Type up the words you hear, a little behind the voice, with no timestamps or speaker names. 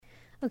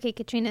Okay,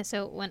 Katryna,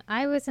 so when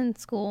I was in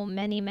school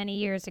many, many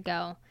years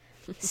ago,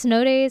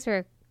 snow days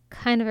were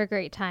kind of a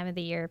great time of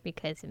the year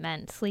because it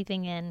meant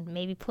sleeping in,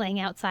 maybe playing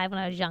outside when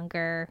I was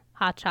younger,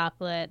 hot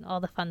chocolate, all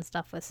the fun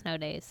stuff with snow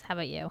days. How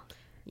about you?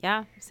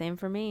 Yeah, same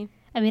for me.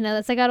 I mean,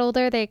 as I got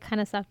older, they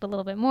kind of sucked a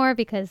little bit more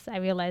because I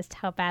realized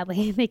how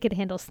badly they could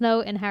handle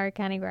snow in Howard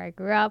County where I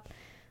grew up.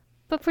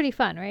 But pretty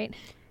fun, right?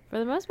 For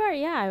the most part,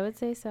 yeah, I would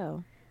say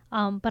so.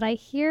 But I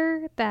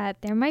hear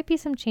that there might be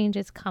some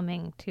changes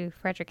coming to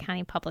Frederick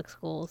County Public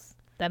Schools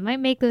that might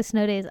make those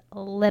snow days a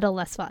little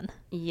less fun.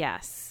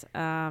 Yes,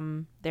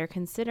 they're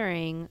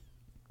considering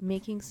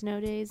making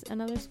snow days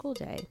another school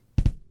day.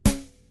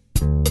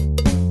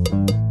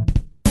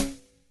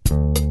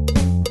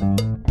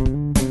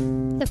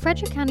 The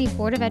Frederick County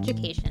Board of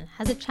Education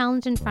has a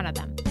challenge in front of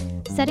them,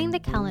 setting the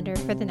calendar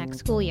for the next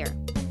school year.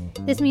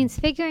 This means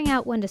figuring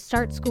out when to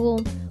start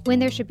school, when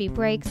there should be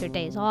breaks or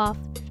days off,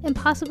 and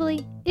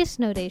possibly if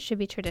snow days should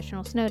be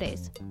traditional snow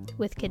days,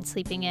 with kids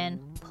sleeping in,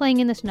 playing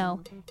in the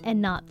snow,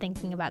 and not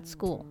thinking about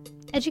school.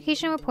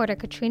 Education reporter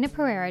Katryna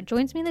Perera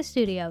joins me in the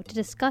studio to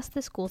discuss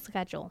the school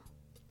schedule.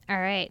 All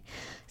right,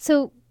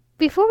 so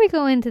before we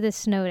go into this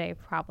snow day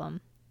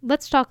problem,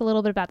 let's talk a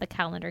little bit about the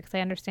calendar because I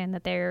understand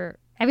that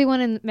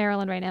everyone in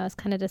Maryland right now is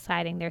kind of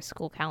deciding their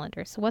school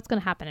calendar. So what's going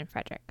to happen in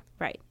Frederick?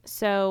 Right.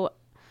 So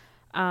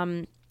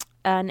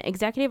an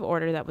executive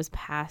order that was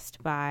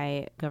passed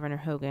by Governor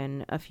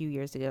Hogan a few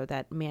years ago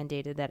that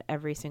mandated that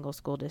every single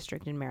school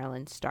district in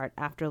Maryland start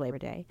after Labor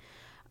Day,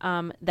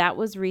 that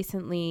was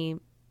recently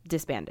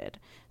disbanded.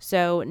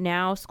 So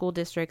now school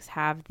districts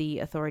have the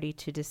authority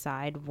to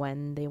decide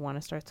when they want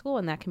to start school,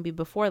 and that can be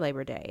before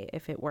Labor Day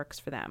if it works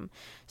for them.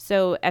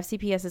 So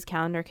FCPS's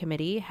calendar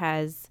committee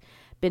has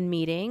been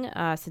meeting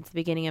since the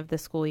beginning of the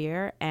school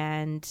year,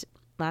 and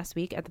last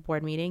week at the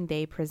board meeting,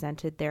 they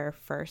presented their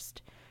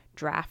first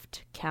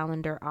draft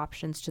calendar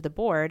options to the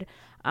board,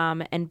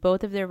 and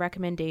both of their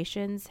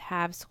recommendations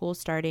have school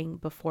starting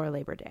before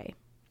Labor Day.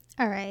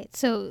 All right.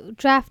 So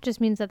draft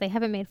just means that they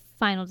haven't made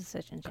final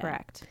decisions yet.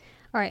 Correct.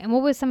 All right. And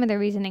what was some of their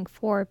reasoning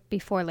for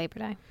before Labor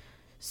Day?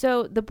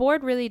 So the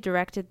board really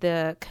directed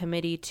the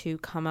committee to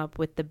come up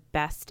with the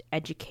best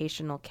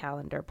educational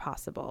calendar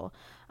possible.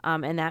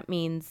 And that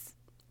means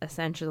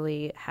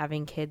essentially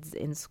having kids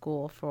in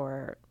school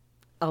for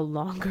a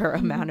longer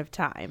amount of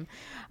time.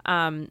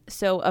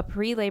 So a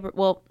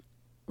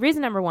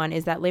reason number one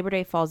is that Labor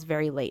Day falls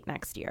very late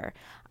next year.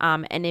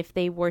 And if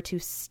they were to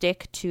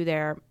stick to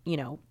their,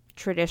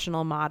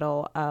 traditional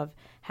model of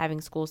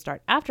having school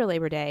start after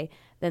Labor Day,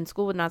 then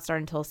school would not start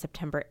until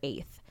September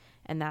 8th.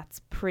 And that's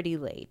pretty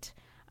late.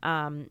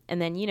 And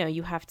then,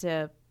 you have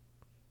to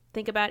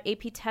think about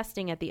AP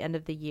testing at the end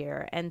of the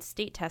year and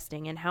state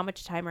testing and how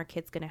much time are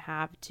kids going to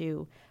have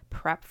to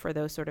prep for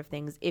those sort of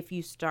things if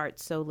you start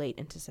so late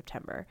into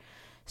September.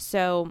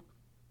 So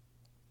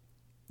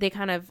they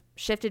kind of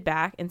shifted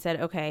back and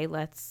said, okay,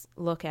 let's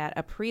look at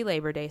a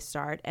pre-Labor Day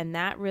start. And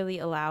that really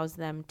allows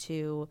them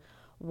to,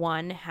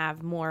 one,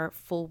 have more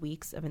full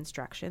weeks of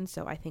instruction.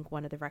 So I think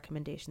one of the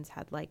recommendations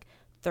had like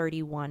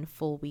 31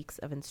 full weeks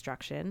of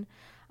instruction.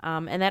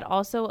 And that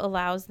also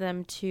allows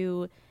them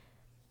to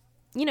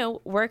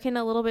work in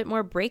a little bit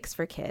more breaks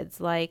for kids.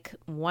 Like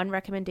one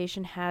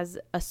recommendation has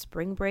a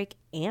spring break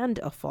and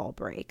a fall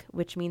break,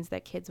 which means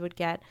that kids would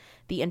get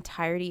the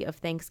entirety of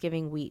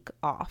Thanksgiving week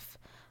off,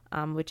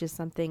 which is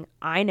something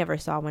I never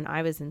saw when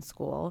I was in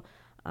school.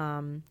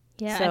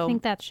 Yeah, so, I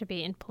think that should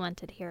be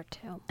implemented here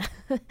too.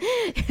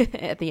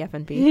 At the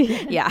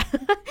FNP. Yeah.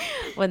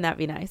 Wouldn't that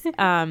be nice?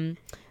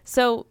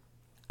 So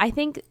I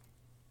think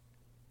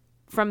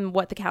from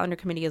what the calendar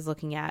committee is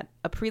looking at,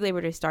 a pre-Labor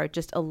Day start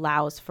just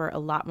allows for a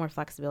lot more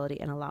flexibility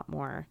and a lot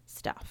more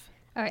stuff.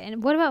 All right.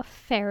 And what about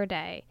Fair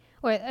Day,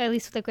 or at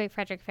least the Great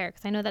Frederick Fair?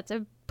 Because I know that's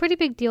a pretty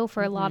big deal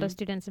for a lot of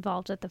students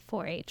involved at the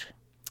 4-H.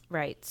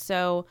 Right.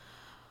 So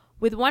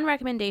with one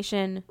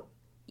recommendation,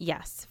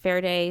 yes,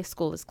 Fair Day,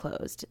 school is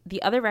closed.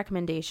 The other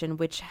recommendation,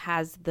 which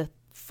has the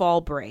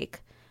fall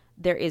break,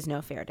 there is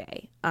no Fair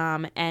Day.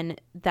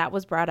 And that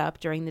was brought up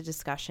during the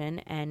discussion,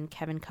 and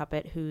Kevin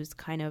Cuppett, who's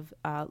kind of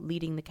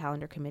leading the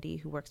calendar committee,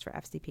 who works for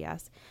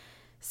FCPS,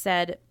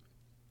 said,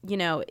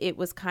 it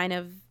was kind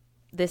of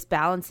this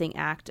balancing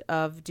act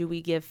of, do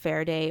we give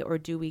Fair Day or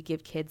do we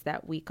give kids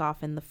that week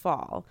off in the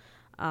fall?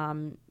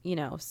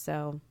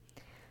 So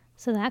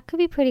that could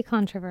be pretty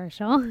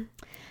controversial.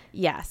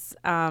 Yes.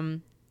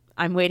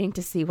 I'm waiting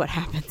to see what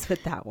happens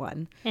with that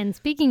one. And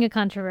speaking of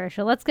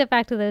controversial, let's get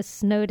back to those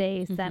snow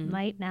days that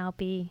might now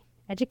be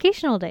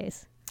educational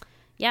days.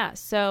 Yeah.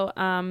 So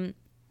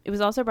it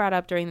was also brought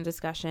up during the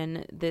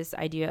discussion, this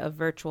idea of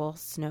virtual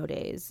snow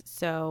days.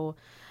 So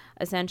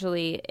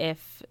essentially,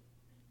 if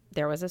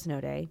there was a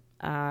snow day,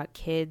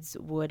 kids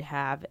would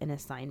have an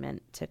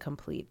assignment to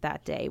complete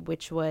that day,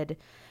 which would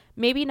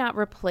maybe not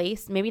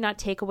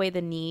take away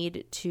the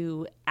need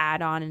to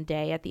add on a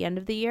day at the end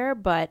of the year,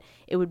 but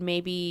it would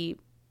maybe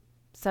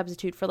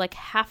substitute for like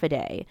half a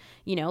day.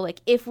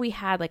 Like if we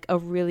had like a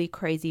really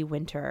crazy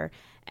winter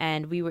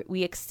and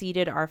we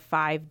exceeded our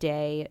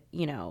 5-day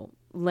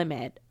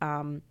limit,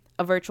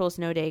 a virtual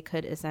snow day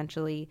could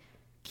essentially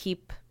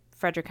keep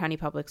Frederick County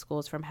Public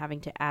Schools from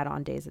having to add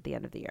on days at the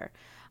end of the year.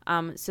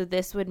 So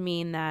this would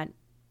mean that,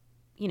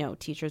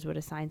 teachers would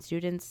assign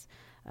students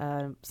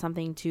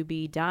something to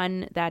be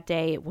done that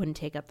day. It wouldn't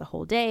take up the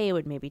whole day. It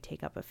would maybe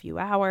take up a few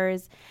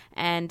hours.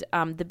 And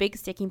the big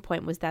sticking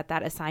point was that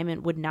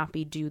assignment would not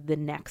be due the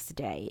next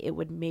day. It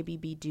would maybe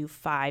be due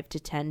 5 to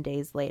 10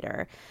 days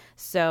later,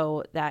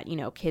 so that,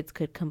 kids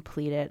could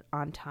complete it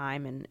on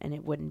time and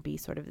it wouldn't be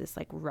sort of this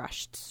like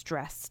rushed,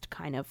 stressed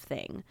kind of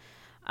thing.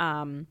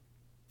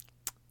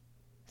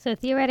 So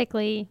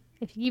theoretically,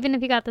 even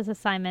if you got this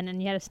assignment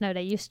and you had a snow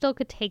day, you still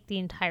could take the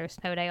entire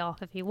snow day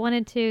off if you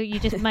wanted to. You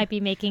just might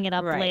be making it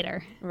up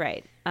later.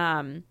 Right.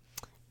 And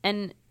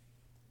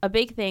a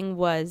big thing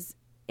was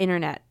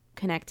internet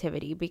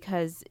connectivity,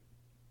 because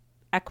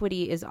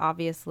equity is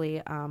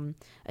obviously a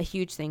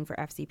huge thing for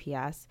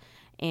FCPS.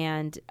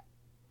 And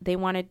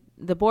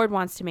the board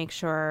wants to make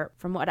sure,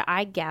 from what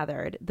I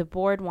gathered, the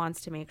board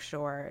wants to make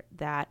sure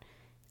that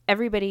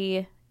every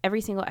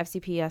single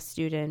FCPS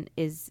student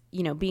is,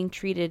 being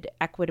treated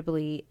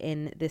equitably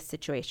in this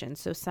situation.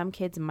 So some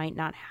kids might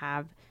not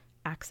have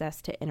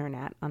access to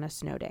internet on a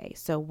snow day.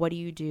 So what do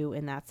you do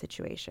in that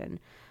situation?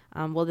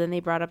 Well, then they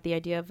brought up the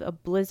idea of a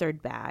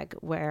blizzard bag,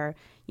 where,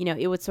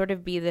 it would sort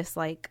of be this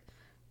like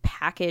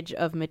package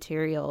of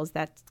materials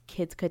that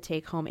kids could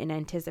take home in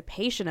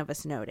anticipation of a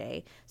snow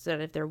day, so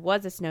that if there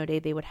was a snow day,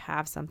 they would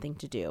have something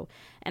to do.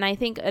 And I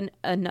think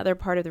another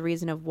part of the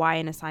reason of why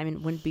an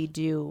assignment wouldn't be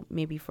due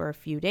maybe for a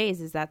few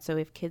days is that so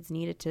if kids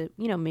needed to,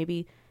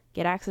 maybe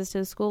get access to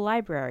the school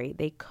library,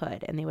 they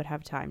could, and they would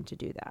have time to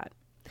do that.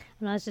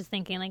 And I was just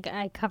thinking, like,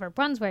 I cover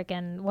Brunswick,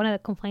 and one of the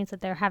complaints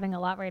that they're having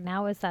a lot right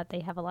now is that they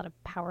have a lot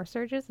of power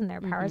surges and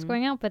their power's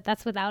going out, but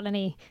that's without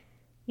any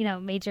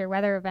major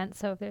weather events.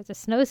 So if there's a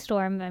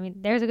snowstorm, I mean,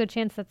 there's a good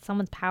chance that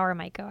someone's power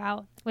might go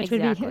out, which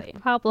would be a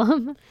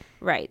problem.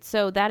 Right.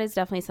 So that is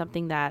definitely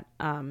something that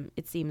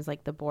it seems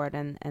like the board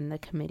and the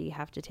committee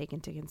have to take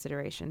into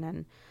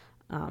consideration.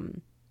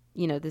 And,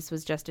 this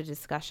was just a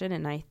discussion,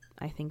 and I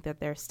think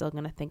that they're still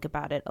going to think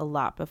about it a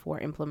lot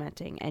before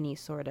implementing any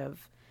sort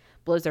of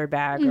blizzard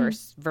bag or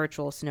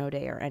virtual snow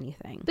day or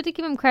anything. But to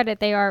give them credit,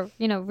 they are,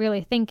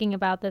 really thinking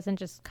about this and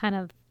just kind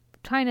of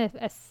trying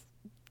to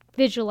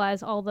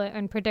visualize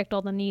and predict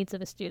all the needs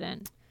of a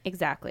student.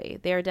 Exactly.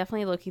 They are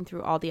definitely looking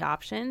through all the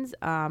options.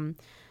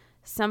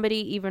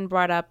 Somebody even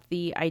brought up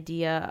the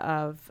idea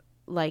of,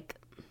 like,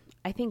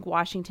 I think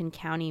Washington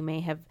County may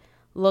have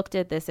looked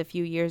at this a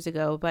few years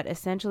ago, but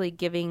essentially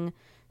giving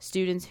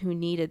students who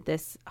needed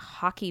this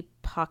hockey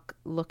puck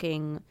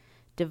looking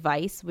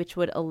device, which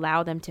would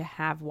allow them to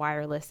have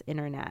wireless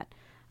internet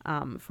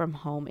from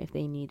home if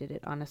they needed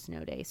it on a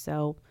snow day.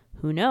 So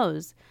who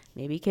knows?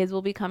 Maybe kids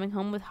will be coming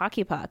home with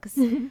hockey pucks.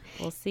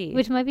 We'll see.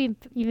 Which might be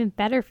even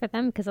better for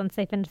them, because once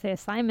they finish the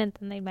assignment,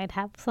 then they might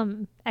have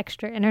some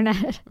extra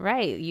internet.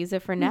 Right. Use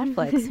it for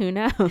Netflix. Who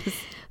knows?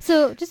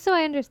 So just so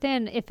I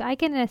understand, if I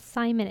get an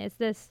assignment, is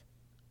this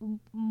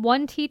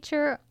one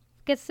teacher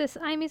gets to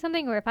assign me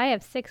something? Or if I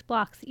have 6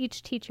 blocks,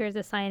 each teacher is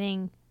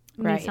assigning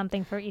me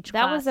something for each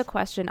class? That was a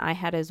question I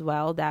had as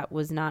well that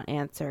was not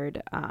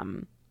answered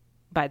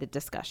by the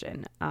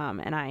discussion.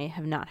 And I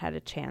have not had a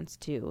chance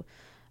to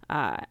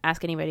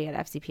ask anybody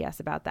at FCPS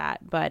about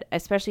that. But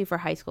especially for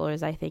high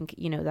schoolers, I think,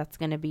 that's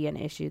going to be an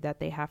issue that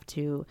they have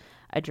to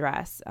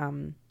address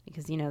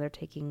because, they're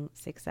taking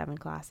 6-7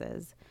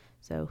 classes.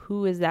 So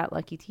who is that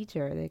lucky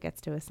teacher that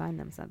gets to assign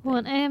them something? Well,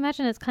 and I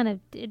imagine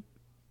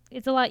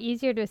it's a lot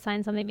easier to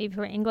assign something maybe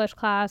for English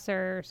class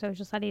or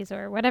social studies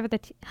or whatever the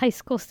high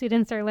school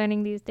students are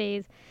learning these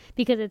days,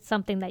 because it's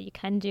something that you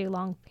can do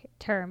long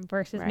term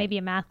versus maybe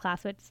a math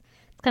class, which it's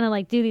kind of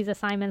like do these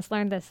assignments,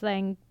 learn this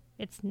thing.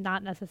 It's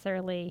not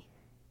necessarily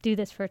do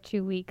this for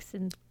 2 weeks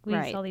and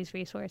use all these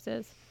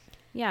resources.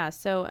 Yeah.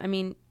 So, I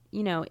mean,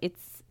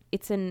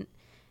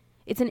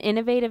 it's an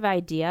innovative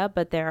idea,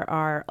 but there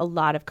are a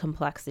lot of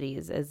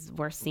complexities as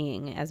we're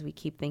seeing as we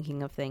keep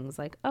thinking of things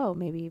like, oh,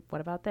 maybe what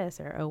about this?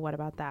 Or, oh, what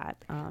about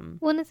that?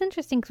 Well, and it's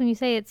interesting because when you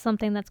say it's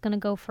something that's going to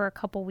go for a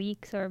couple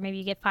weeks or maybe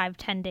you get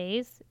 5-10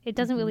 days, it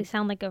doesn't really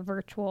sound like a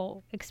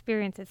virtual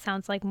experience. It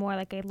sounds like more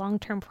like a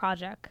long-term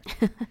project.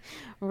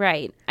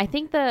 Right. I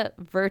think the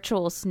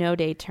virtual snow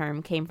day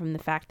term came from the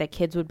fact that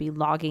kids would be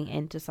logging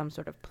into some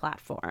sort of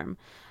platform.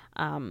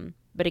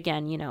 But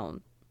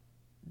again,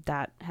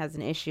 that has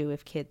an issue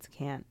if kids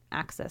can't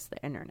access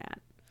the internet.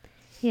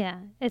 Yeah,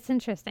 it's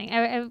interesting.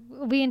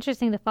 It'll be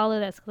interesting to follow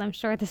this because I'm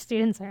sure the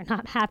students are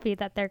not happy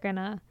that they're going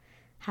to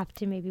have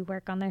to maybe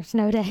work on their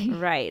snow day.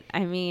 Right.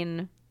 I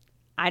mean,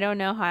 I don't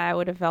know how I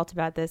would have felt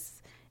about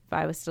this if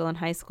I was still in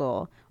high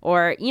school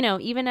or,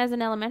 even as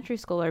an elementary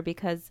schooler,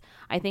 because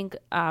I think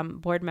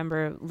board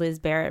member Liz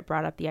Barrett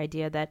brought up the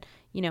idea that,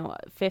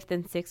 5th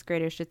and 6th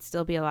graders should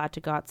still be allowed to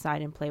go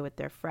outside and play with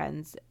their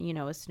friends.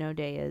 A snow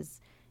day is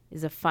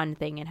a fun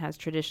thing and has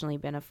traditionally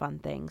been a fun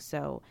thing.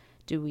 So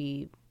do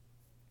we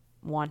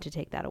want to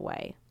take that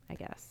away, I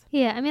guess?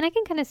 Yeah, I mean, I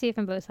can kind of see it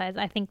from both sides.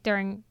 I think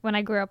when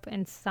I grew up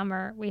in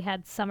summer, we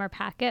had summer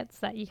packets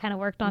that you kind of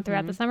worked on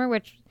throughout the summer,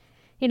 which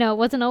you know, it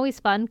wasn't always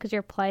fun because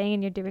you're playing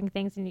and you're doing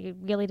things and you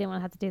really didn't want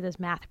to have to do those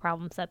math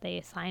problems that they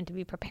assigned to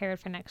be prepared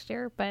for next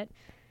year. But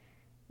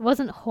it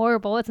wasn't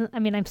horrible.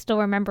 I'm still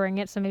remembering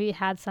it, so maybe it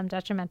had some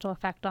detrimental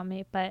effect on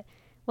me, but it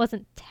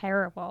wasn't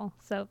terrible.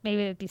 So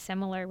maybe it would be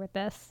similar with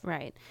this.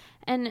 Right.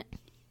 And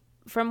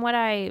from what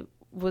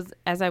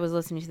as I was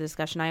listening to the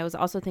discussion, I was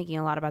also thinking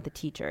a lot about the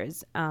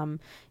teachers.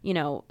 You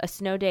know, a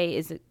snow day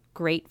is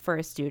great for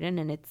a student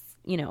and it's,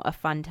 you know, a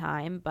fun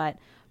time, but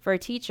for a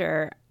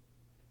teacher,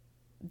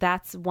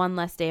 that's one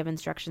less day of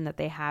instruction that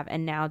they have.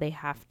 And now they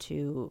have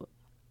to,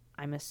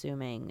 I'm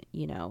assuming,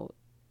 you know,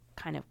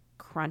 kind of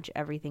crunch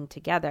everything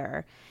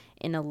together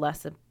in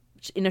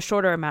a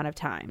shorter amount of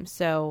time.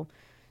 So,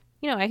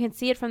 you know, I can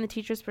see it from the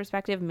teacher's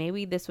perspective.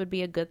 Maybe this would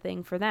be a good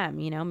thing for them.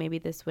 You know, maybe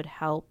this would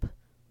help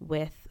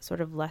with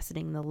sort of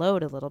lessening the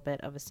load a little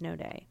bit of a snow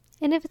day.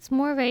 And if it's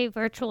more of a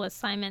virtual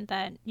assignment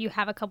that you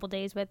have a couple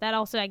days with, that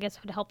also, I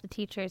guess, would help the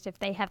teachers if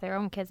they have their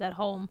own kids at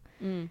home,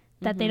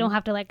 that they don't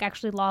have to like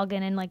actually log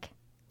in and right.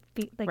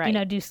 You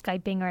know, do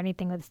Skyping or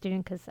anything with the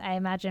student. Because I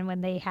imagine when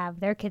they have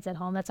their kids at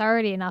home, that's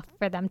already enough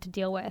for them to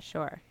deal with.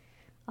 Sure.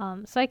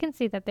 So I can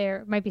see that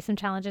there might be some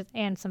challenges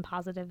and some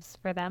positives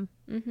for them.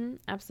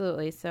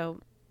 Absolutely.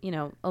 So, you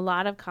know, a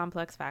lot of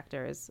complex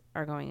factors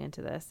are going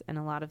into this and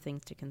a lot of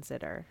things to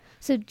consider.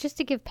 So just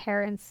to give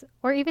parents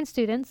or even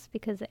students,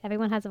 because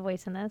everyone has a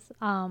voice in this,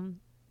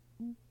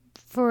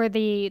 for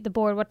the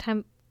board, what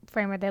time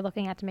frame are they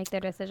looking at to make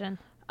their decision?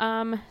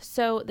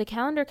 So the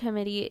calendar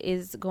committee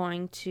is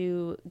going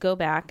to go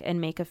back and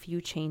make a few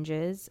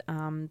changes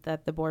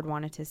that the board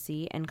wanted to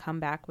see and come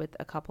back with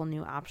a couple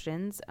new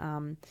options.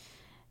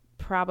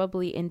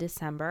 Probably in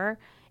December.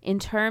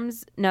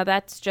 Now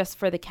that's just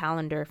for the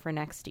calendar for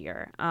next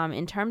year.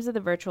 In terms of the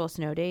virtual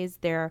snow days,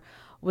 there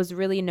was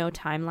really no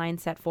timeline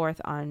set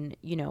forth on,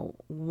 you know,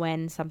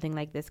 when something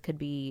like this could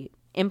be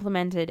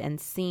implemented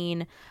and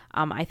seen.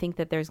 I think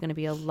that there's going to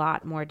be a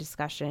lot more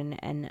discussion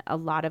and a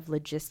lot of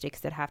logistics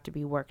that have to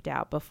be worked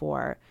out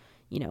before,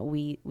 you know,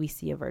 we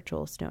see a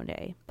virtual snow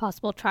day.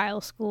 Possible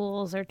trial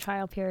schools or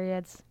trial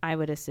periods. I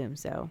would assume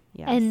so,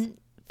 yes. And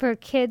for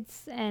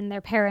kids and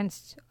their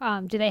parents,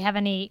 do they have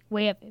any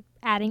way of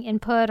adding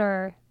input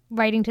or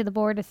writing to the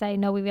board to say,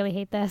 no, we really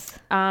hate this?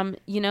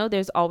 You know,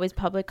 there's always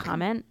public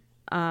comment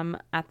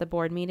at the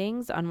board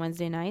meetings on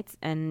Wednesday nights.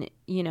 And,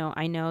 you know,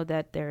 I know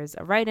that there's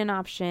a write-in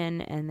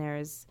option and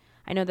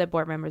I know that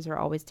board members are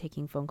always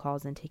taking phone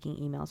calls and taking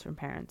emails from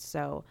parents.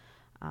 So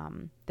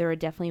there are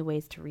definitely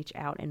ways to reach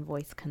out and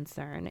voice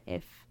concern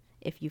if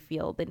you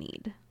feel the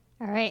need.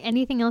 All right.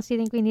 Anything else you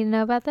think we need to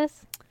know about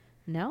this?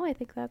 No, I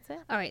think that's it.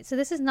 All right. So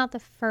this is not the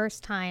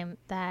first time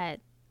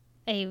that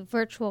a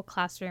virtual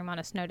classroom on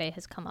a snow day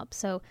has come up.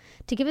 So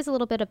to give us a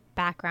little bit of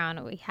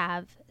background, we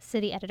have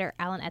city editor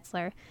Allen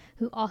Etzler,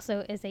 who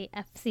also is a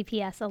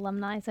FCPS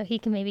alumni. So he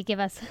can maybe give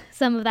us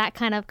some of that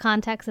kind of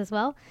context as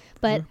well.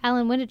 But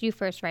Allen, when did you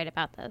first write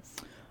about this?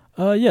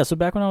 So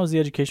back when I was the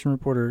education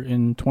reporter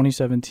in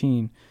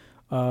 2017,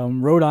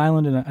 Rhode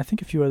Island and I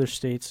think a few other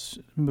states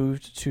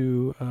moved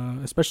to,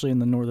 especially in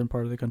the northern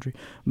part of the country,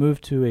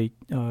 moved to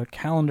a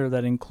calendar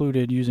that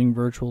included using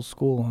virtual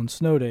school on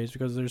snow days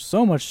because there's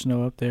so much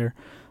snow up there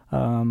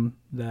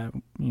that,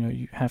 you know,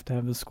 you have to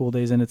have the school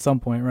days in at some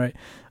point, right?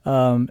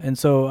 And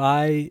so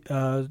I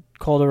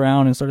called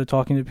around and started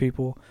talking to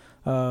people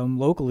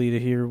locally to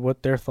hear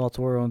what their thoughts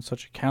were on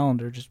such a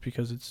calendar, just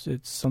because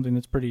it's something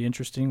that's pretty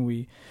interesting.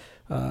 We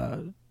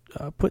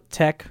put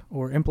tech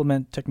or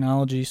implement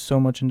technology so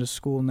much into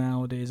school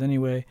nowadays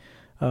anyway.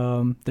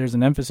 There's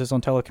an emphasis on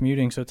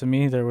telecommuting, so to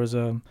me there was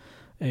a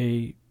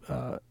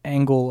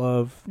angle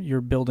of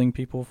you're building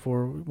people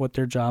for what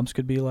their jobs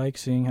could be like,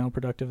 seeing how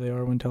productive they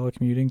are when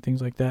telecommuting,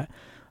 things like that.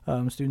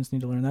 Students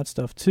need to learn that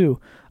stuff too.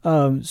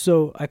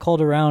 So I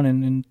called around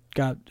and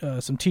got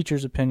some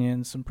teachers'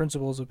 opinions, some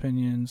principals'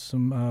 opinions,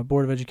 some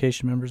Board of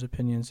Education members'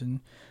 opinions,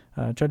 and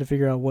tried to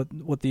figure out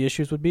what the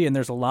issues would be. And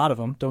there's a lot of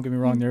them. Don't get me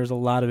wrong. There's a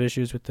lot of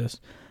issues with this.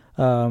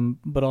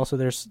 But also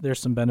there's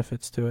some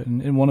benefits to it.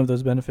 And one of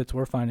those benefits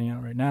we're finding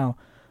out right now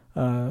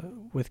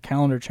with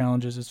calendar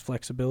challenges is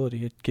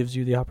flexibility. It gives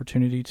you the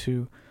opportunity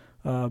to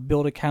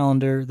build a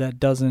calendar that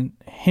doesn't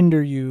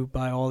hinder you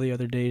by all the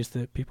other days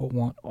that people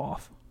want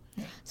off.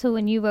 So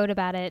when you wrote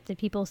about it, did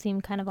people seem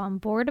kind of on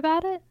board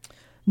about it?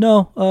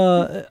 No,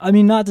 I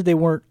mean, not that they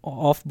weren't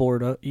off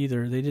board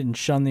either. They didn't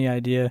shun the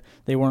idea.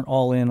 They weren't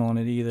all in on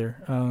it either.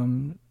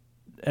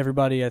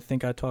 Everybody I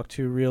think I talked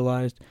to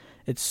realized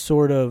it's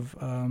sort of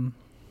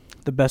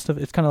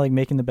it's kind of like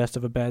making the best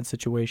of a bad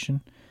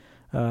situation.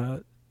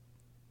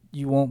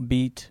 You won't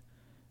beat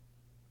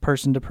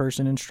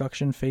person-to-person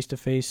instruction,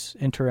 face-to-face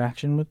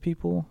interaction with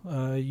people.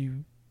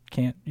 You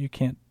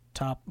can't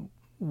top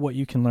what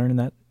you can learn in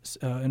that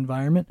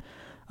environment.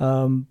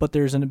 But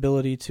there's an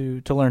ability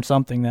to learn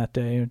something that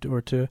day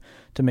or to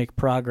make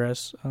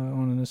progress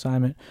on an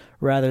assignment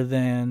rather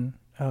than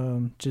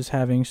just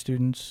having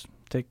students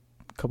take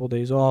a couple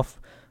days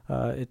off.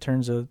 It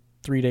turns a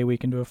 3-day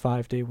week into a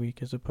 5-day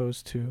week as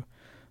opposed to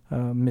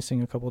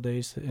missing a couple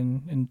days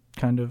and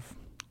kind of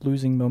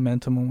losing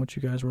momentum on what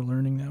you guys were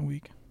learning that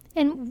week.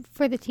 And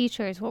for the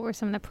teachers, what were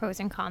some of the pros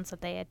and cons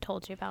that they had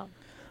told you about?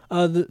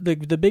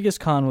 The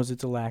biggest con was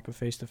it's a lack of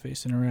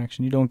face-to-face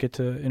interaction. You don't get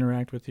to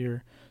interact with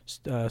your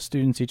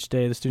students each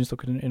day. The students don't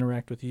get to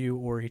interact with you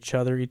or each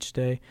other each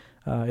day.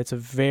 It's a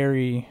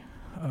very,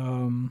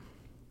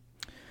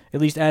 at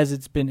least as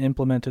it's been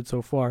implemented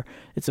so far,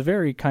 it's a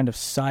very kind of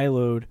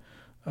siloed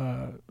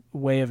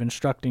way of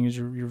instructing. Is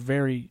you're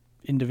very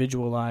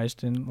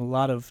individualized, and a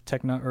lot of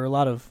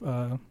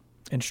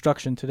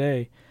instruction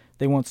today,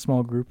 they want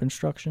small group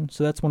instruction.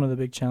 So that's one of the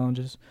big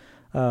challenges.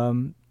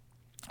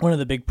 One of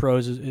the big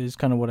pros is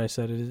kind of what I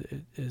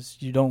said, is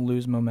you don't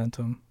lose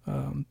momentum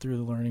through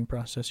the learning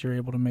process. You're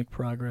able to make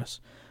progress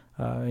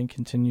and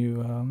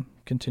continue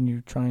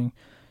trying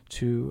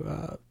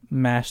to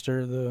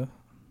master the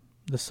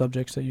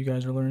subjects that you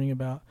guys are learning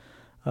about.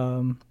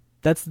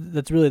 That's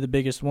really the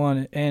biggest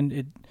one, and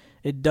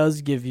it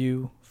does give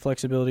you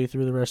flexibility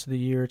through the rest of the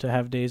year to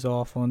have days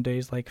off on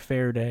days like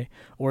Fair Day,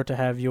 or to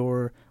have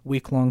your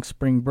week-long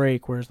spring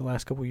break, whereas the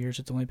last couple of years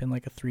it's only been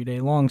like a 3-day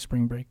long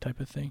spring break type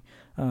of thing.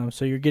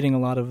 So you're getting a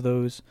lot of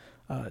those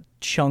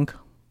chunk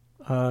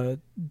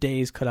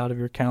days cut out of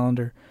your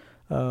calendar.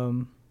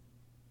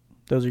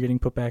 Those are getting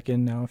put back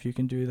in now if you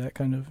can do that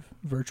kind of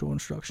virtual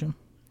instruction.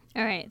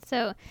 All right.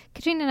 So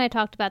Katryna and I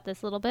talked about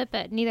this a little bit,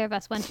 but neither of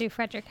us went to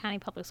Frederick County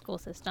Public School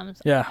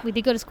systems. Yeah. We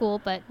did go to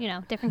school, but,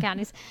 different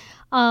counties.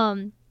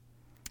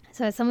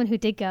 So as someone who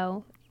did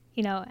go,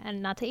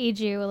 and not to age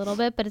you a little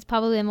bit, but it's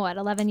probably been,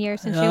 11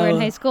 years since you were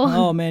in high school?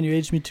 Oh, man, you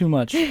aged me too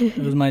much. It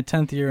was my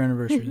 10th year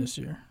anniversary this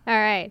year. All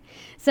right.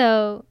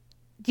 So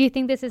do you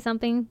think this is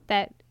something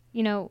that,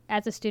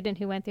 as a student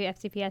who went through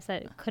FCPS,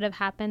 that could have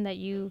happened, that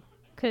you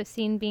could have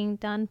seen being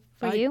done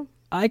for you?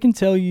 I can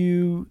tell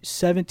you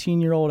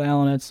 17-year-old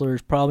Allen Etzler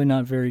is probably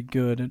not very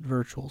good at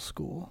virtual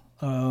school.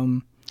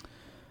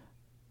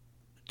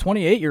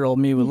 28-year-old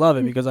me would love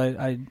it because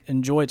I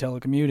enjoy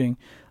telecommuting.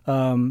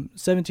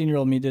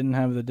 17-year-old me didn't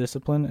have the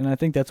discipline, and I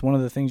think that's one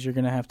of the things you're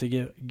going to have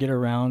to get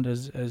around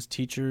as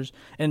teachers.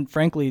 And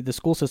frankly, the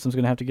school system's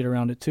going to have to get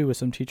around it too, with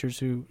some teachers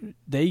who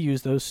they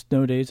use those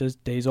snow days as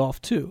days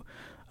off too.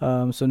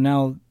 So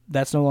now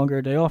that's no longer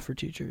a day off for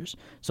teachers.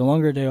 It's no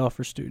longer a day off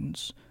for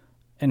students.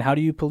 And how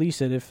do you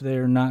police it if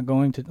they're not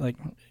going to,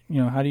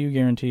 how do you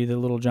guarantee that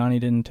little Johnny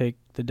didn't take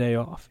the day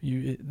off?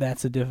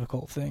 That's a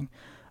difficult thing.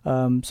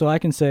 So I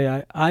can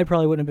say I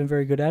probably wouldn't have been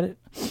very good at it.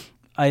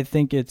 I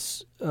think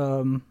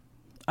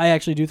I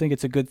actually do think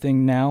it's a good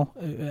thing now,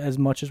 as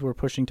much as we're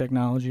pushing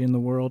technology in the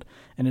world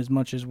and as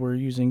much as we're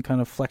using kind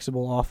of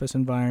flexible office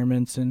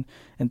environments and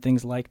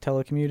things like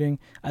telecommuting.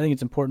 I think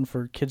it's important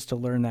for kids to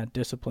learn that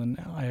discipline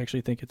now. I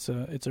actually think it's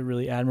a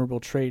really admirable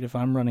trait. If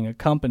I'm running a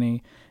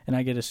company and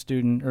I get a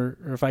student or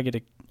if I get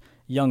a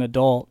young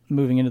adult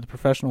moving into the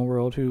professional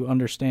world who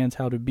understands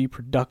how to be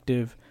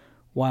productive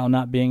while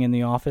not being in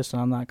the office,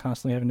 and I'm not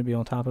constantly having to be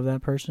on top of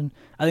that person,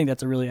 I think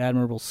that's a really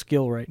admirable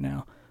skill right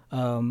now.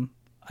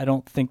 I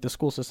don't think the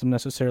school system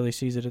necessarily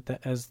sees it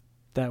as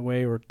that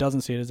way, or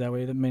doesn't see it as that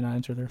way. That may not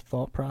enter their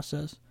thought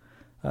process.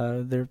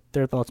 Their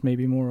thoughts may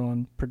be more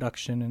on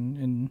production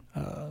and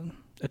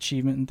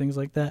achievement and things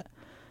like that.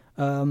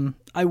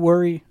 I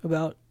worry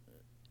about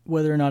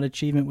whether or not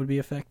achievement would be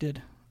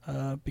affected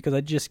because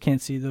I just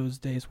can't see those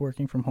days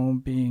working from home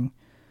being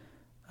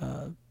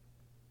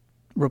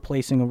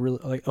replacing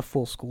a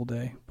full school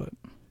day.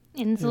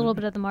 And it's a little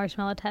bit of the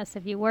marshmallow test.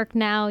 If you work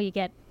now, you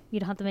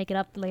don't have to make it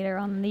up later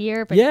on in the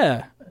year, but you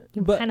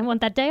kind of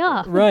want that day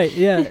off. Right,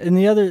 yeah. And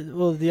the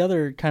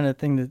other kind of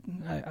thing that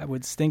I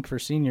would stink for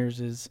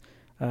seniors is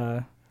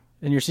in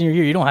your senior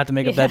year, you don't have to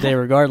make up that day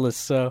regardless.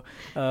 So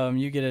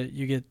you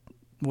get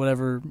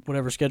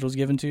whatever schedule's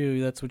given to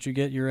you, that's what you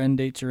get. Your end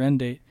date's your end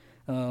date.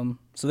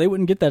 So they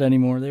wouldn't get that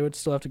anymore. They would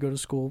still have to go to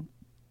school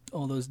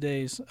all those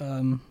days,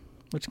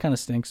 which kind of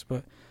stinks.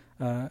 But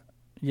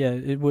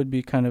it would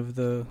be kind of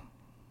the...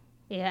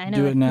 Yeah, I know.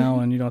 Do it now,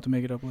 and you don't have to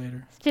make it up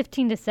later.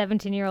 15 to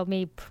 17-year-old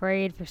me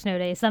prayed for snow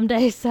days some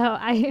days, so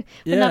I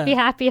would not be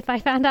happy if I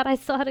found out I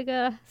still had to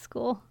go to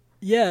school.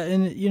 Yeah,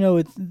 and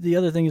it's the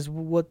other thing is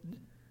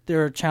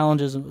there are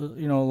challenges,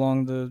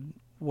 along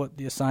what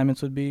the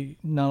assignments would be.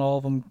 Not all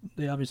of them.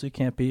 They obviously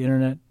can't be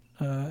internet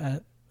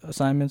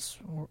assignments,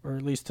 or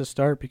at least to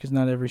start, because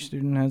not every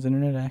student has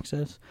internet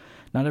access.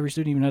 Not every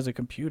student even has a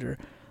computer.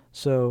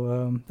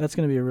 So that's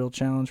going to be a real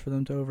challenge for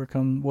them to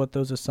overcome what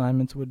those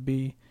assignments would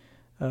be.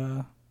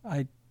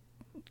 I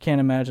can't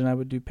imagine I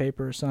would do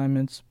paper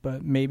assignments,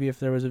 but maybe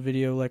if there was a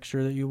video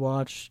lecture that you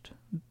watched,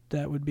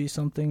 that would be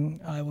something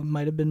I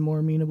might have been more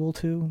amenable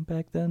to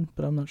back then,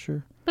 but I'm not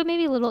sure. But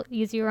maybe a little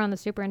easier on the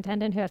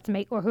superintendent who has to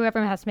make, or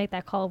whoever has to make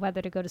that call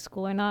whether to go to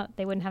school or not.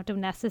 They wouldn't have to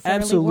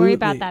necessarily worry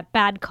about that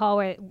bad call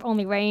where it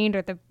only rained,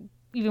 or the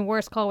even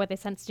worse call where they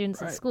sent students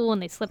to school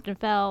and they slipped and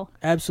fell.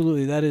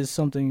 Absolutely. That is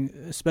something,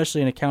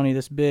 especially in a county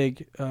this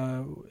big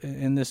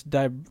and this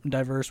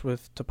diverse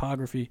with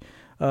topography.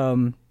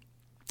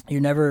 You're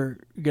never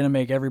going to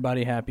make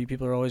everybody happy.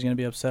 People are always going to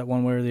be upset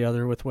one way or the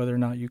other with whether or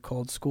not you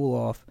called school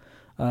off.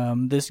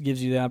 This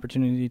gives you the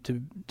opportunity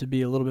to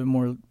be a little bit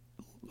more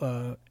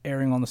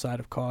erring on the side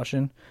of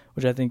caution,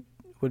 which I think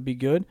would be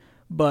good.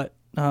 But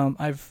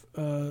I've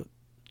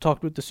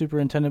talked with the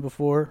superintendent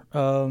before,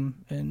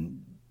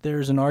 and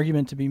there's an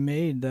argument to be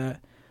made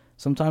that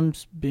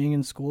sometimes being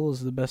in school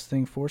is the best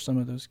thing for some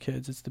of those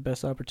kids. It's the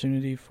best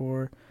opportunity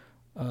for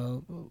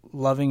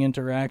loving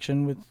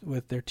interaction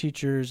with their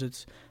teachers.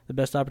 It's the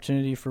best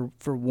opportunity for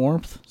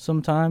warmth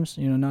sometimes.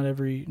 Not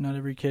every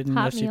kid in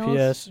Hot SCPS.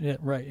 meals. Yeah,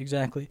 right,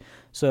 exactly.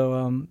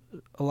 So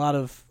a lot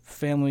of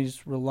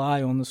families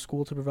rely on the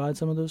school to provide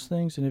some of those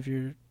things, and if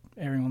you're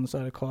erring on the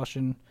side of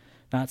caution,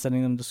 not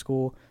sending them to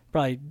school,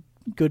 probably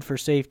good for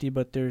safety,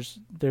 but there's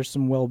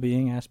some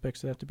well-being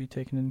aspects that have to be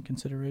taken into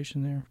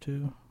consideration there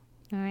too.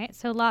 All right,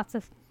 so lots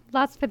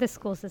for the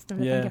school system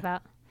to think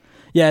about.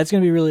 Yeah, it's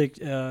going to be really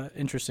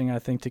interesting, I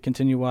think, to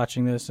continue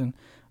watching this, and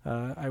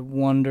I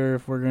wonder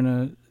if we're going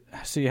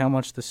to see how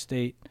much the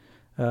state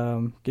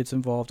gets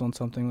involved on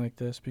something like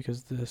this,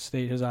 because the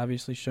state has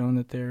obviously shown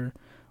that they're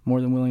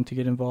more than willing to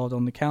get involved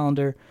on the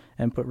calendar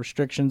and put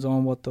restrictions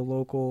on what the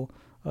local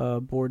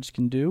boards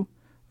can do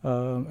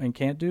and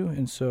can't do,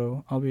 and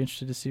so I'll be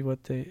interested to see what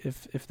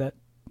if that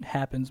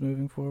happens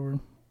moving forward.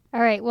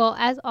 All right, well,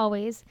 as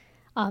always,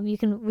 you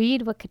can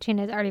read what Katryna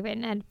has already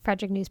written at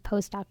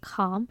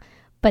fredericknewspost.com.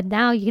 But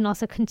now you can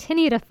also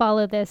continue to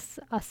follow this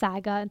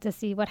saga to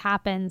see what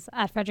happens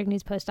at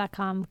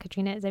fredericknewspost.com.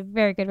 Katryna is a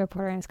very good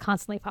reporter and is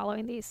constantly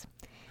following these.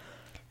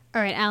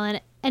 All right, Allen,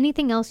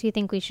 anything else you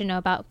think we should know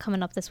about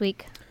coming up this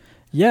week?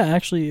 Yeah,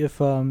 actually, if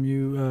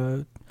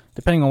you,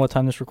 depending on what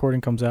time this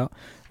recording comes out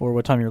or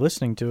what time you're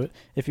listening to it,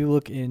 if you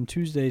look in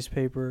Tuesday's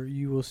paper,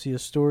 you will see a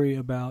story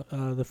about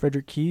the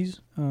Frederick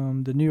Keys.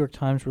 The New York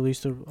Times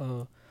released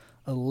a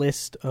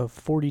list of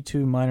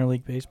 42 minor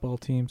league baseball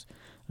teams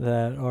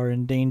that are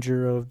in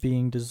danger of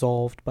being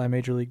dissolved by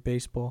Major League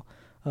Baseball.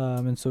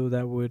 And so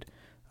that would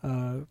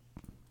kind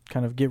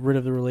of get rid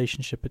of the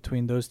relationship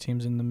between those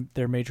teams and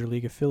their Major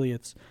League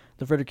affiliates.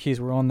 The Frederick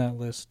Keys were on that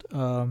list.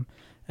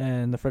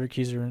 And the Frederick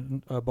Keys are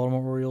a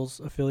Baltimore Orioles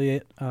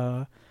affiliate,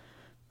 a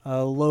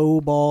low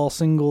ball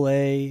single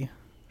A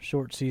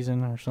short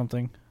season or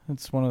something.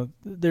 It's one of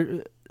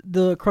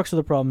the crux of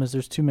the problem is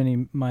there's too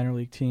many minor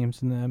league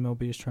teams, and the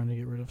MLB is trying to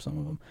get rid of some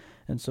of them.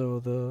 And so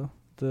the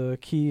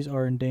Keys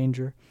are in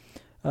danger.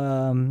 I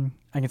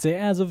can say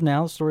as of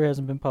now, the story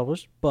hasn't been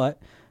published,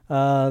 but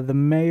the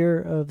mayor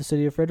of the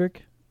city of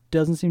Frederick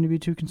doesn't seem to be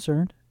too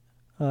concerned.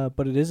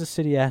 But it is a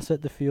city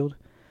asset, the field.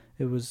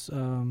 It was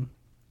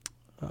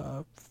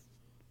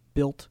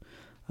built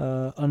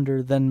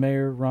under then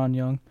Mayor Ron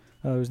Young,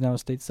 who's now a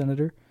state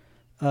senator.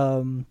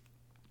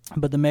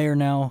 But the mayor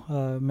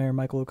now, Mayor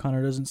Michael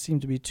O'Connor, doesn't seem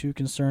to be too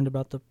concerned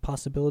about the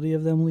possibility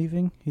of them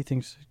leaving. He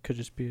thinks it could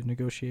just be a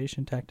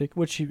negotiation tactic,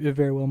 which it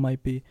very well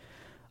might be.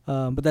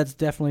 But that's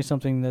definitely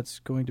something that's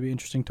going to be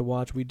interesting to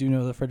watch. We do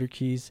know the Frederick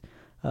Keys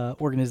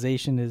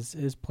organization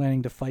is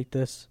planning to fight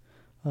this.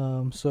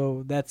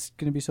 So that's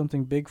going to be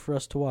something big for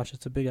us to watch.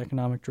 It's a big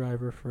economic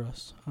driver for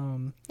us.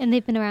 And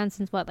they've been around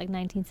since, what, like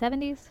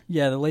 1970s?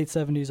 Yeah, the late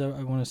 70s,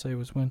 I want to say,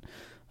 was when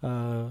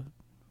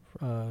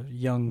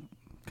Young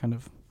kind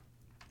of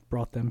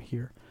brought them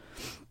here.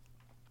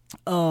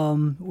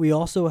 We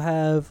also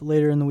have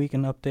later in the week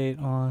an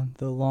update on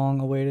the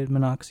long-awaited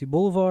Monocacy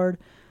Boulevard.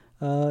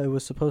 It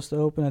was supposed to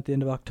open at the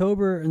end of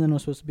October, and then it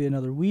was supposed to be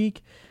another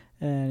week,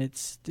 and it's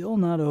still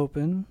not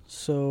open,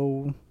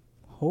 so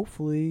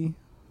hopefully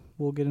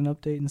we'll get an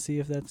update and see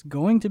if that's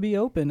going to be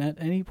open at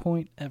any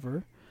point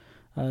ever.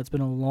 It's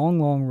been a long,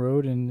 long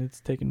road, and it's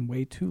taken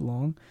way too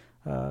long.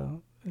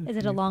 Is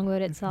it a long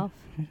road itself?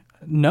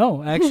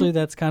 No, actually,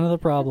 that's kind of the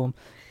problem.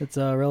 It's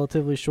a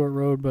relatively short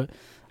road, but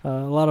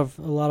a lot of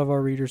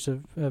our readers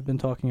have been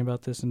talking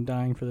about this and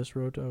dying for this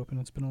road to open.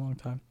 It's been a long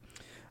time.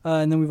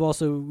 And then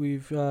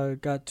we've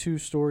got two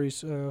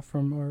stories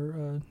from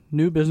our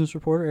new business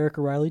reporter,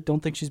 Erica Riley.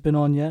 Don't think she's been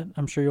on yet.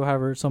 I'm sure you'll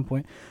have her at some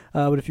point.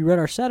 But if you read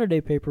our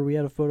Saturday paper, we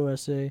had a photo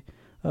essay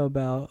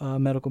about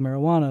medical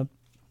marijuana.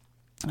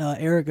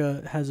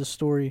 Erica has a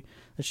story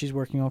that she's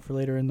working on for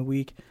later in the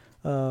week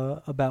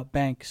about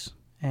banks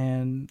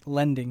and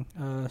lending.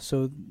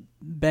 So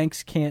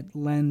banks can't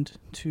lend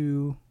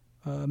to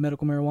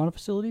medical marijuana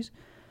facilities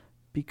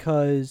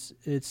because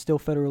it's still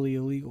federally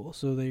illegal.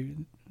 So they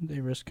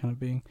risk kind of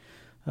being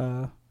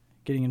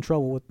getting in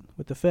trouble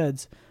with the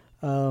feds,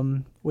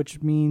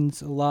 which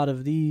means a lot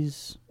of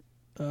these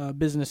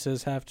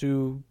businesses have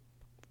to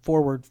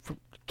forward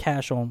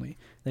cash only.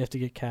 They have to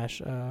get cash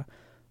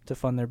to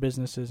fund their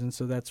businesses, and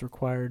so that's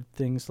required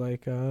things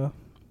like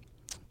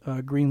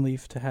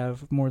Greenleaf to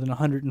have more than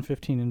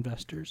 115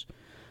 investors.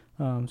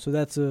 So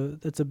that's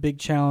a big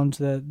challenge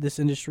that this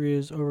industry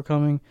is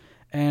overcoming,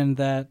 and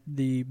that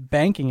the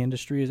banking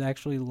industry is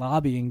actually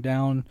lobbying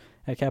down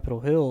at Capitol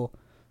Hill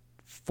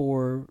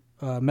for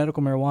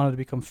medical marijuana to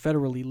become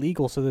federally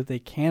legal so that they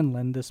can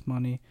lend this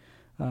money.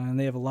 And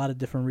they have a lot of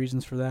different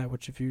reasons for that,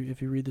 which if you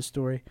read the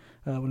story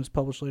when it's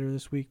published later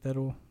this week,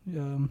 that'll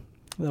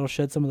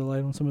shed some of the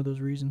light on some of those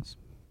reasons.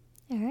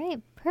 All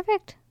right,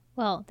 perfect.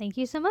 Well, thank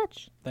you so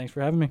much. Thanks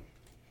for having me.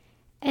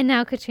 And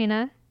now,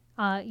 Katryna,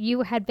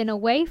 you had been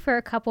away for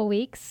a couple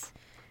weeks.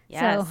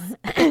 Yes.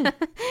 So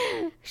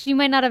you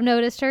might not have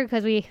noticed her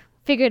because we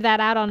figured that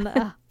out on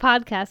the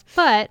podcast,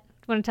 but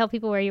want to tell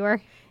people where you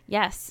were?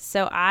 Yes.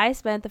 So I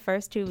spent the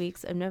first 2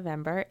 weeks of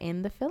November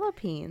in the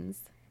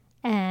Philippines.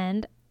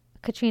 And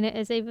Katryna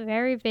is a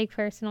very big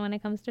person when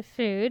it comes to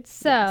food.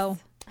 So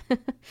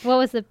what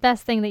was the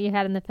best thing that you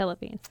had in the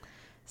Philippines?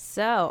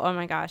 So, oh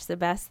my gosh, the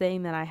best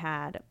thing that I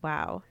had.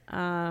 Wow.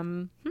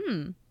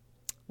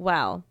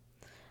 Well,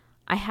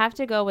 I have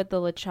to go with the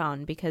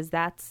lechon because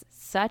that's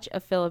such a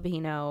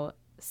Filipino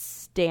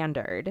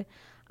standard.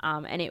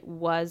 And it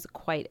was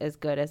quite as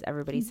good as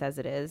everybody says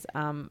it is.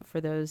 For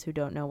those who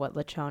don't know what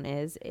lechon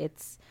is,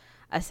 it's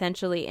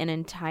essentially an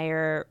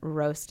entire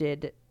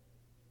roasted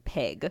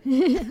pig.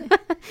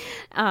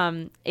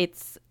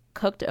 It's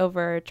cooked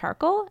over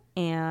charcoal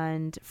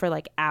and for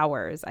like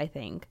hours, I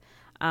think.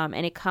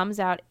 And it comes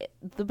out,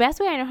 the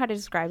best way I know how to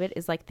describe it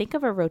is like, think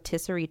of a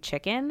rotisserie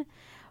chicken,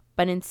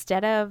 but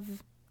instead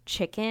of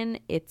chicken,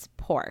 it's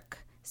pork.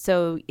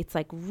 So it's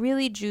like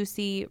really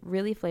juicy,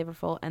 really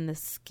flavorful, and the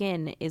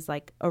skin is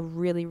like a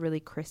really, really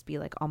crispy,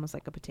 like almost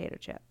like a potato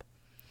chip.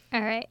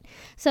 All right.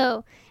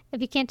 So if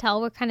you can't tell,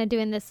 we're kind of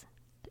doing this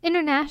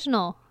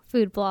international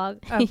food blog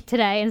of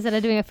today instead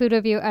of doing a food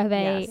review of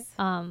a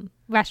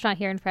restaurant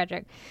here in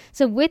Frederick.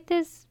 So with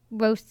this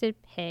roasted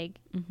pig,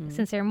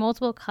 since there are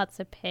multiple cuts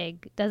of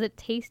pig, does it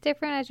taste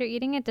different as you're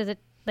eating it? Does it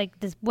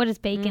what does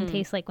bacon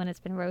taste like when it's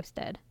been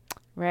roasted?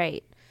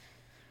 Right.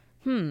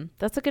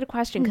 That's a good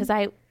question because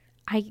I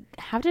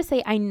have to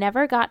say I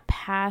never got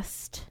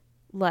past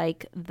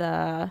like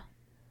the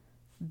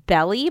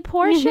belly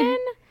portion.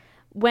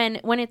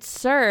 When it's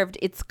served,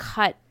 it's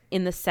cut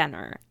in the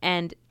center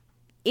and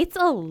it's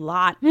a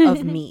lot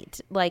of meat.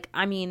 Like,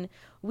 I mean,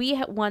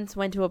 we once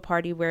went to a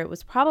party where it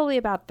was probably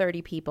about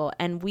 30 people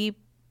and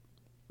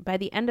by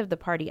the end of the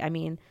party, I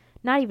mean,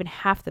 not even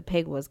half the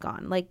pig was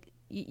gone. Like,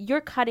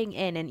 you're cutting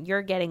in and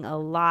you're getting a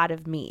lot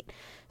of meat.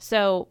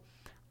 So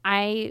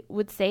I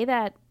would say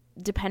that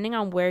depending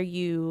on where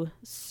you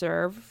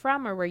serve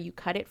from or where you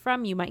cut it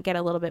from, you might get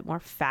a little bit more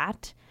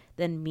fat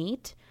than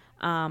meat.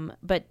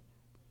 But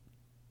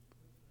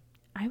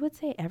I would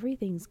say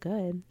everything's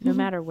good, no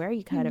matter where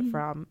you cut it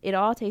from. It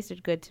all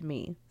tasted good to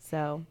me.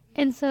 So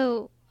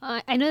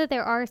I know that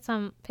there are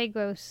some pig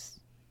roasts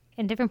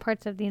in different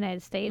parts of the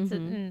United States.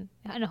 In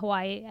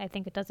Hawaii, I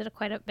think it does it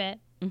quite a bit.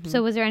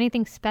 So was there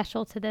anything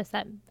special to this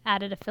that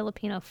added a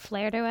Filipino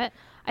flair to it?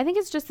 I think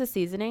it's just the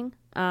seasoning,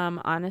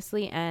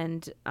 honestly.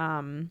 And,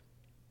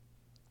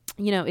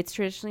 it's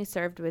traditionally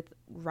served with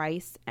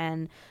rice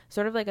and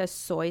sort of like a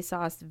soy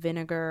sauce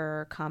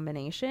vinegar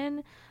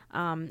combination.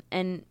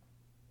 And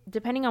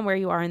depending on where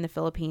you are in the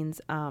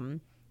Philippines,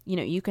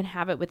 you can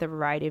have it with a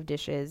variety of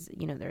dishes.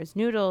 There's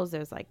noodles,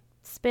 there's like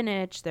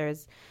spinach,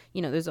 there's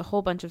a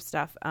whole bunch of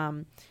stuff.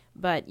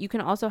 But you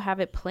can also have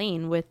it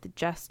plain with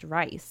just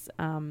rice.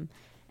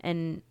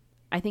 And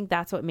I think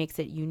that's what makes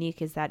it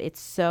unique is that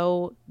it's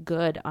so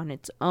good on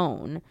its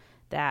own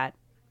that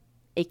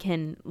it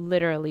can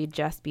literally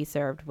just be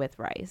served with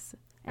rice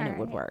and it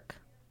would work.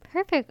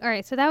 Perfect. All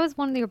right. So that was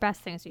one of your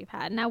best things you've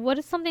had. Now, what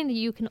is something that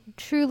you can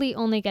truly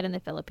only get in the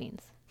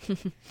Philippines?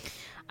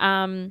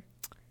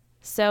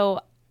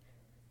 So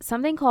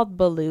something called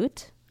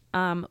balut,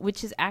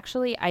 which is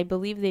actually, I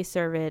believe they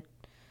serve it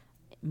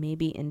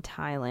maybe in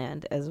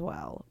Thailand as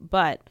well.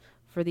 But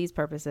for these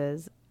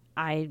purposes,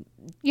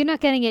 you're not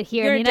getting it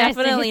here. You're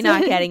definitely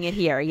not getting it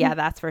here. Yeah,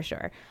 that's for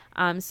sure.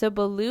 So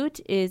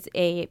balut is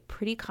a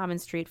pretty common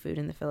street food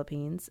in the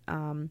Philippines.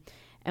 And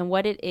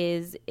what it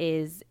is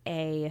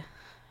an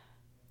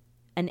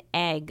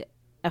egg,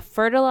 a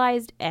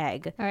fertilized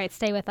egg. All right,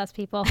 stay with us,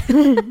 people.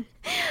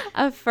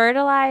 A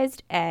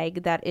fertilized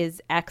egg that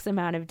is X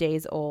amount of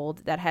days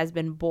old that has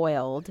been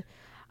boiled.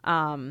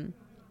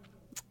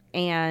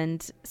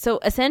 And so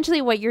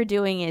essentially what you're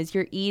doing is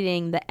you're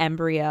eating the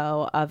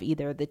embryo of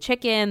either the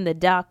chicken, the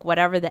duck,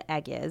 whatever the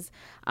egg is.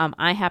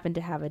 I happen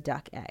to have a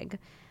duck egg.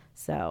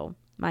 So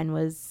mine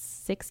was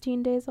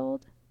 16 days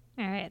old.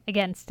 All right.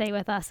 Again, stay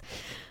with us.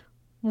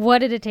 What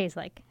did it taste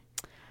like?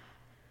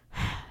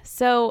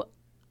 So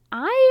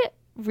I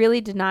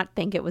really did not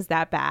think it was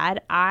that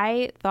bad.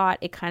 I thought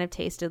it kind of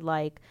tasted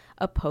like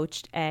a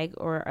poached egg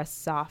or a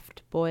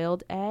soft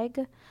boiled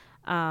egg.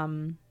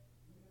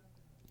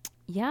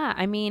 Yeah,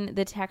 I mean,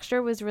 the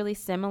texture was really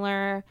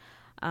similar.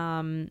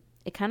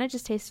 It kind of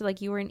just tasted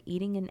like you were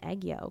eating an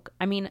egg yolk.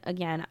 I mean,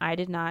 again, I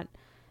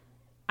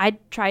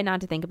tried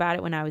not to think about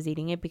it when I was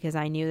eating it because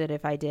I knew that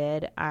if I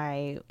did,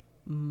 I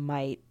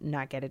might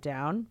not get it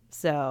down.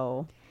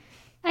 So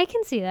I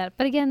can see that.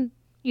 But again,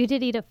 you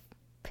did eat a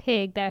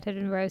pig that had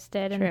been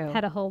roasted and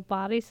had a whole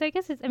body. So I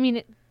guess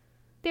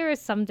there are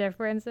some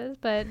differences,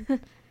 but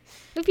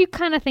if you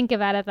kind of think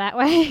about it that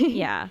way.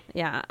 Yeah.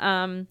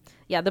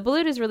 The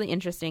balut is really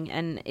interesting,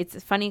 and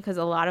it's funny because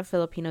a lot of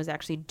Filipinos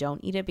actually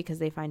don't eat it because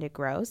they find it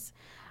gross.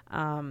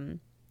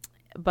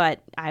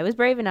 But I was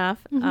brave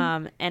enough,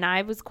 and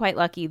I was quite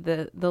lucky.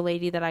 The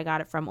lady that I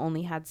got it from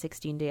only had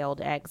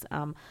 16-day-old eggs.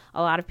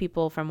 A lot of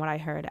people, from what I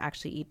heard,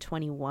 actually eat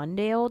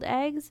 21-day-old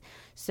eggs.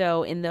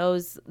 So in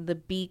those, the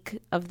beak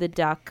of the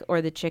duck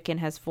or the chicken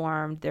has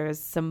formed. There's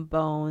some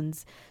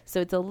bones.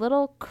 So it's a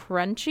little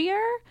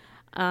crunchier.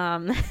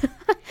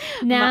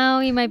 Now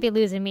you might be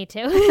losing me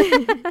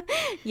too.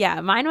 Yeah,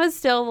 mine was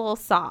still a little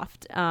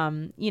soft,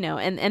 and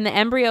the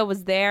embryo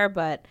was there,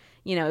 but,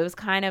 it was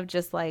kind of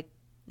just like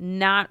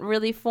not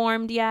really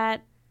formed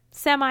yet,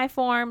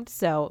 semi-formed.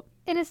 So,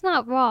 and it's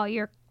not raw.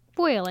 You're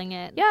boiling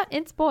it. Yeah,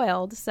 it's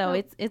boiled. So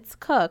it's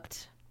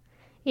cooked.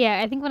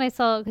 Yeah, I think when I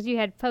saw, because you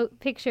had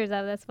pictures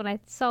of this, when I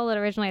saw it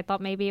originally, I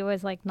thought maybe it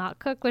was like not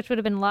cooked, which would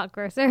have been a lot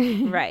grosser.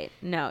 Right.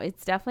 No,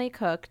 it's definitely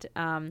cooked.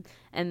 And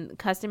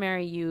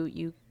customary,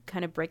 you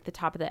kind of break the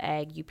top of the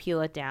egg, you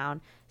peel it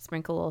down,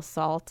 sprinkle a little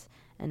salt,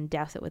 and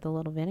douse it with a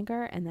little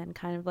vinegar, and then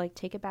kind of like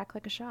take it back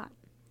like a shot.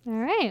 All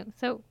right.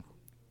 So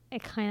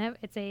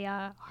it's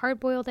a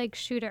hard-boiled egg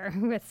shooter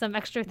with some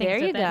extra things. There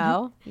you with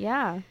go.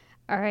 Yeah.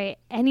 All right.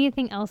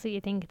 Anything else that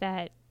you think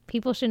that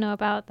people should know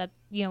about that,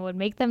 would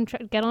make them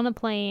get on a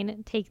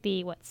plane, take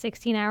the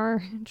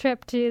 16-hour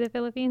trip to the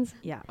Philippines?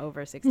 Yeah,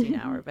 over 16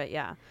 hour, but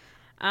yeah.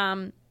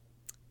 From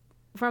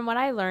what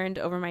I learned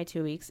over my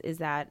 2 weeks is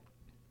that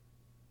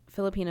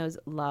Filipinos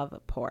love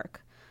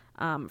pork.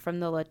 From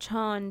the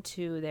lechon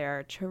to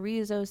their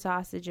chorizo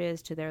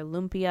sausages to their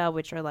lumpia,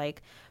 which are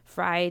like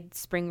fried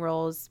spring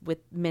rolls with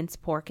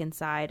minced pork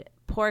inside.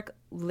 Pork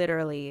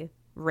literally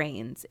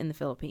reigns in the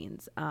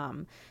Philippines.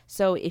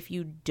 So if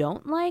you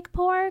don't like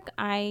pork,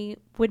 I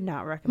would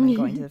not recommend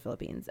going to the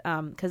Philippines,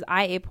 because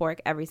I ate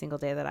pork every single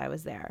day that I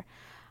was there.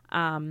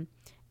 And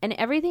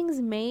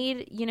everything's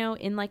made,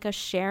 in like a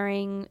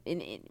sharing,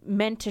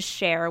 meant to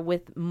share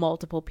with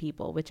multiple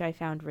people, which I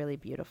found really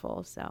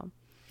beautiful. So.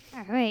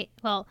 All right.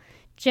 Well,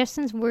 just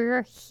since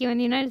we're here in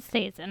the United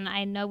States, and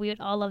I know we would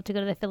all love to go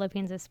to the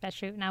Philippines,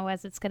 especially now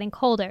as it's getting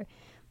colder,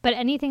 but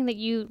anything that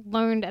you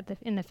learned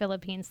in the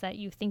Philippines that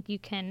you think you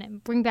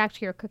can bring back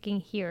to your cooking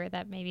here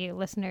that maybe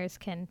listeners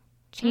can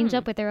change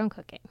up with their own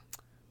cooking?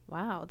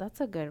 Wow,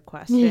 that's a good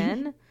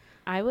question.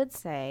 I would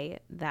say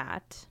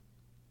that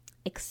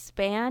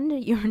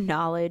expand your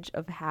knowledge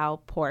of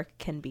how pork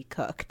can be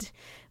cooked,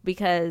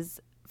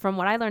 because from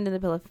what I learned in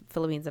the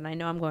Philippines, and I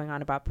know I'm going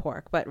on about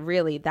pork, but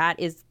really that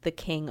is the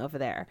king over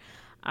there.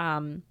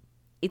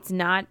 It's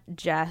not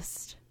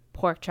just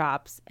pork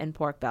chops and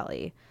pork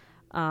belly.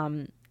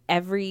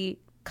 Every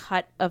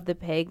cut of the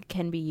pig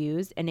can be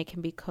used, and it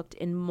can be cooked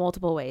in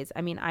multiple ways.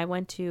 I mean, I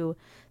went to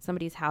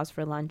somebody's house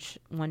for lunch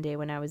one day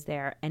when I was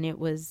there, and it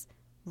was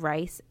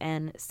rice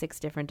and 6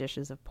 different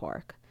dishes of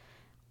pork,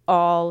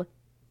 all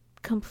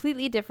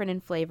completely different in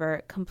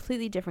flavor,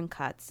 completely different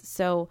cuts.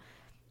 So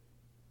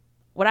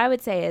what I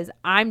would say is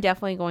I'm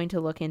definitely going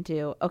to look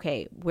into,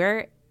 okay,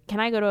 where can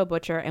I go to a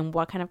butcher and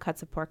what kind of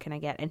cuts of pork can I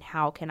get and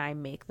how can I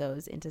make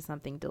those into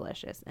something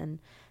delicious? And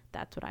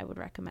that's what I would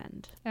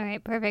recommend. All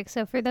right, perfect.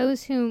 So for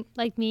those who,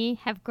 like me,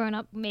 have grown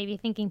up maybe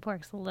thinking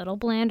pork's a little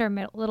bland or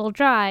a little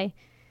dry,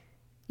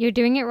 you're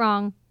doing it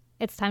wrong.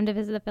 It's time to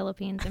visit the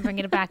Philippines and bring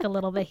it back a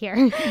little bit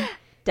here.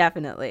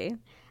 Definitely.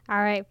 All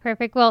right,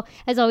 perfect. Well,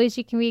 as always,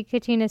 you can read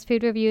Katryna's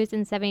food reviews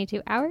in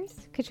 72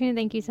 hours. Katryna,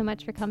 thank you so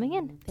much for coming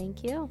in.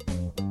 Thank you.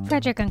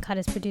 Frederick Uncut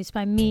is produced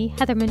by me,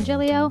 Heather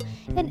Mongilio,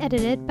 and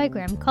edited by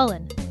Graham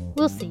Cullen.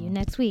 We'll see you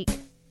next week.